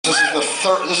the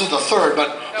third. This is the third,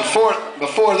 but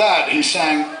before that, he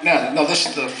sang. No, this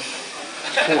is the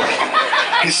fourth.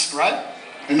 He's right,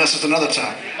 and this is another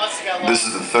time. This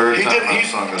is the third time I've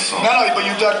sung this song. No, but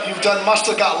you've done "Must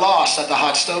Have Got Lost" at the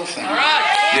hot stove thing. All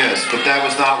right. Yes, but that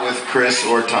was not with Chris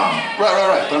or Tom.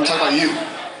 Right. But I'm talking about you.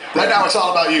 Right now, it's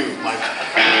all about you, Mike.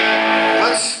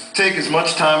 Let's take as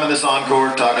much time in this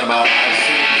encore talking about